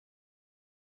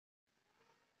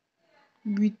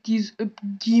with these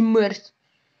gamers.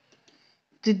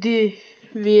 Today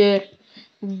we're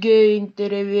going to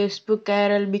review Spook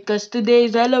Carol because today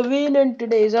is Halloween and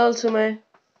today is also my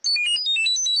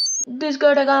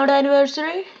Discord account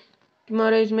anniversary.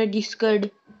 Tomorrow is my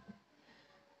Discord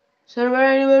server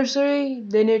anniversary,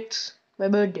 then it's my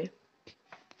birthday.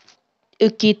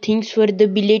 Okay, thanks for the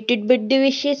belated birthday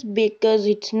wishes because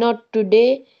it's not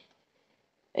today.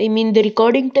 I mean, the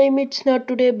recording time it's not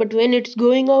today, but when it's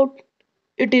going out,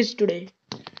 it is today.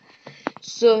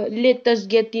 So let us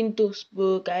get into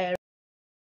Spook Carol.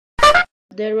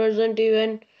 There wasn't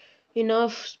even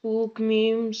enough spook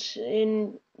memes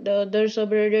in the other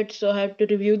subreddit, so I have to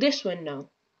review this one now.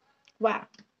 Wow,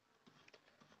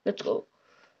 let's go.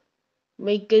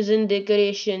 My cousin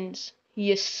decorations.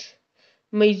 Yes,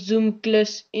 my Zoom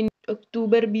class in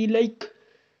October be like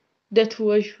that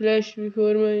was flash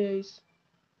before my eyes.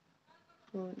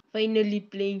 Finally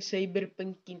playing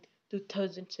Cyberpunk in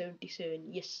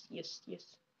 2077. Yes, yes,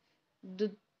 yes.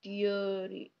 The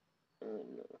theory. Oh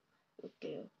no.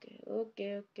 Okay.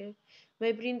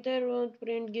 My printer won't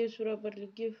print GIFs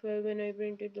properly. GIF file when I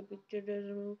printed the picture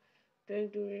doesn't move. Trying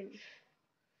to read.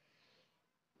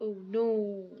 Oh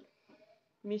no.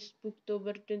 Miss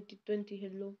Booktober 2020.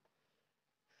 Hello.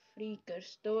 Freakers.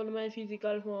 Stole my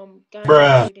physical form. Can't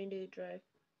find it in the drive.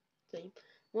 Same.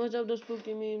 Most of the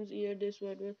spooky memes here this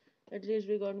word. At least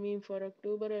we got meme for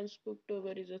October and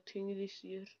Spooktober is a thing this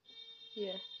year.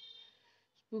 Yeah.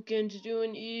 Spook ends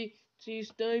June.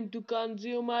 It's time to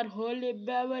consume our holy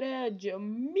beverage.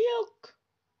 Milk.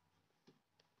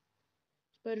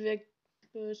 Perfect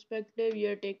perspective.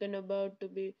 You're about to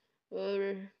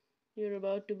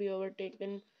be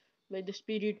overtaken by the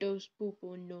spirit of spook.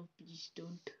 Oh no, please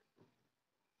don't.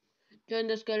 Join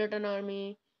the skeleton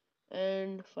army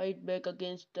and fight back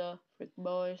against the freak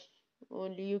boys.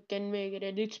 Only you can make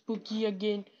Reddit spooky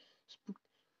again. Spook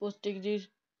posting this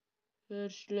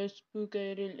slash spook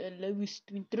IRL allow us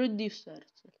to introduce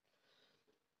ourselves.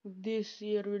 This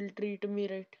year will treat me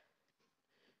right.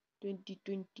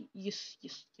 2020. Yes.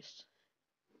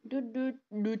 Doot doot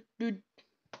doot doot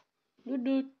doot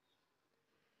doot.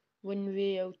 One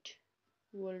way out.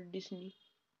 Walt Disney.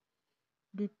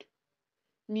 Doot.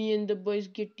 Me and the boys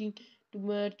getting to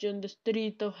march on the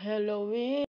street of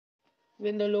Halloween.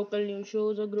 When the local news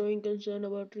shows a growing concern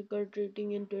about trick or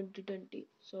treating in 2020.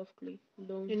 Softly.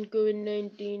 Don't. And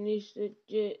COVID-19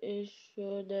 is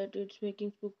sure that it's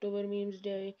making Spooktober memes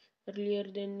die earlier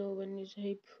than no one is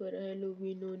hyped for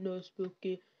Halloween. No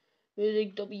spooky.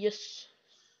 Music top. Yes.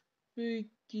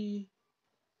 Spooky.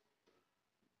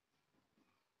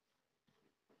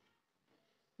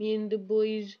 Me and the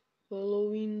boys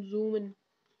Halloween zooming.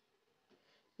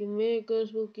 You make a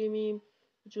spooky meme.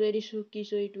 It's very spooky,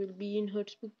 so it will be in hot.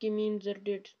 Spooky memes are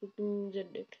dead. Spooky memes are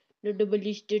dead. The double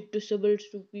is dead to double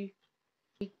spooky.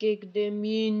 We kick them.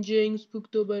 Me enjoying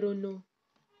Spooktober. Oh no.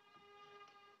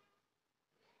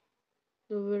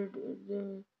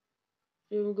 The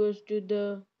same goes to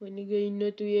the one guy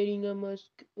not wearing a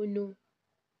mask. Oh no.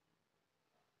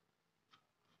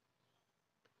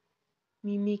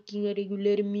 Me making a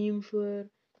regular meme for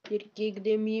their cake.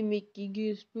 Them me making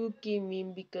a spooky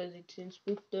meme because it's in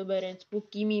Spooktober and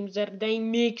spooky memes are dying.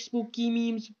 Make spooky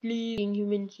memes, please.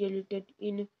 Human skeleton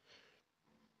in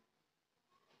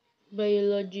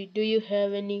biology. Do you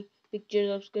have any pictures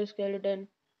of skeleton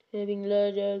having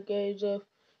large archives of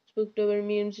Spooktober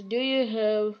memes? Do you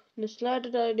have the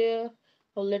slightest idea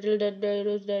how little that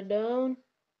narrows that down?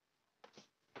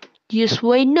 Yes,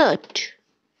 why not?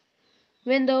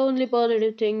 When the only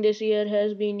positive thing this year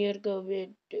has been your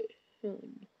COVID.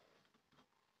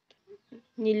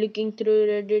 Me looking through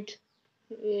Reddit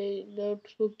without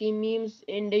spooky memes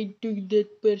and I took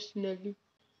that personally.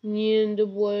 Me and the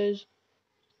boys,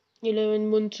 11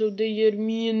 months of the year,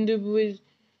 me and the boys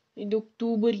in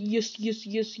October, yes,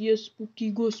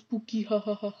 spooky, go spooky,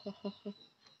 ha.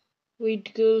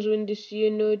 Wait, girls, when they see a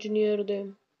nudge near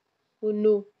them. Oh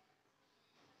no,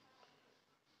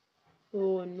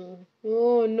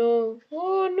 oh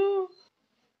no.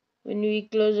 When we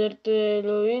closer to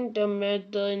Halloween, the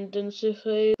matter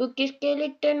intensifies. Spooky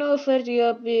skeleton offers you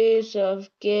a piece of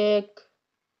cake.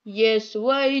 Yes,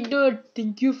 why not?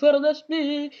 Thank you for the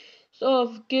piece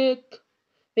of cake.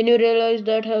 When you realize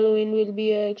that Halloween will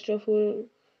be a full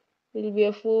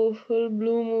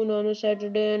blue moon on a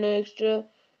Saturday and extra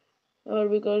or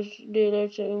because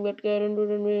daylight saving, but Karen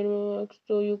wouldn't wear mask,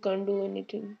 so you can't do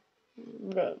anything.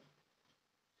 Bruh.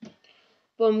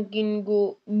 Pumpkin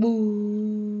go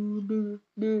boo doo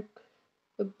doo.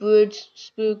 Birds,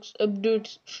 spooks,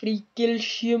 updates, free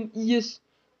calcium, yes.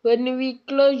 One week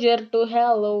closer to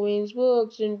Halloween,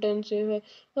 spooks intensify.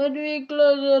 1 week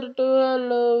closer to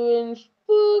Halloween,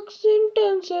 spooks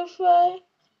intensify.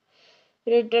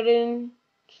 Return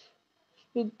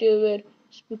Spooktober,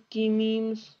 spooky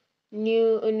memes.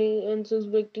 New and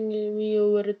unsuspecting me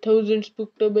over 1,000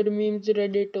 Spooktober memes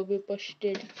ready to be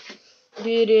posted. Do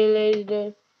you realize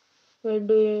that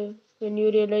when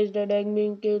you realize that I'm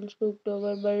being killed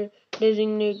Spooktober by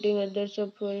designating others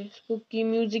up for spooky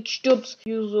music stops?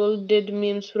 Use all dead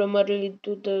memes from early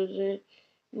 2000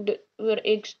 were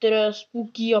extra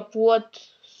spooky of what?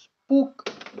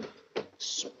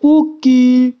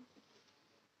 Spooky.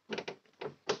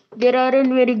 There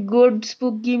aren't very good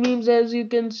spooky memes as you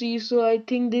can see, so I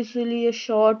think this will be a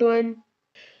short one.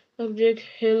 Subject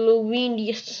Halloween,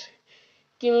 yes.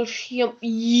 Calcium,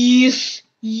 yes,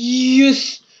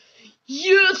 yes,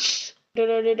 yes. That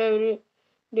the very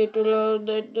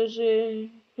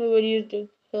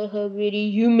very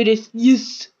humorous,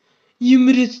 yes,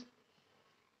 humorous.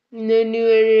 The new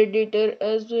editor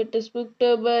as with the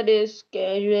Spooktober is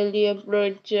casually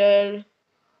approached.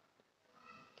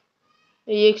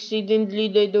 I accidentally,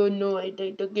 they don't know I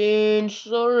died again.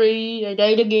 Sorry, I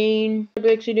died again.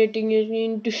 Accidentally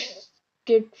into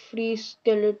get free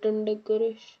skeleton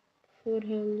decoration for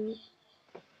Halloween.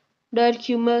 Dark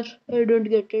humor, I don't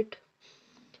get it.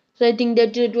 So I think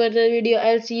that's it for the video.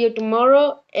 I'll see you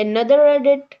tomorrow. Another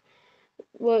edit,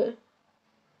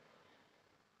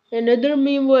 another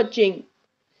meme watching.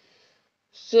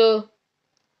 So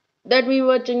that meme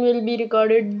watching will be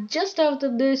recorded just after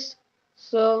this.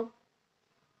 So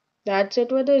that's it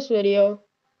for this video.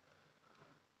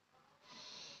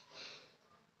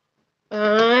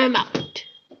 I'm out.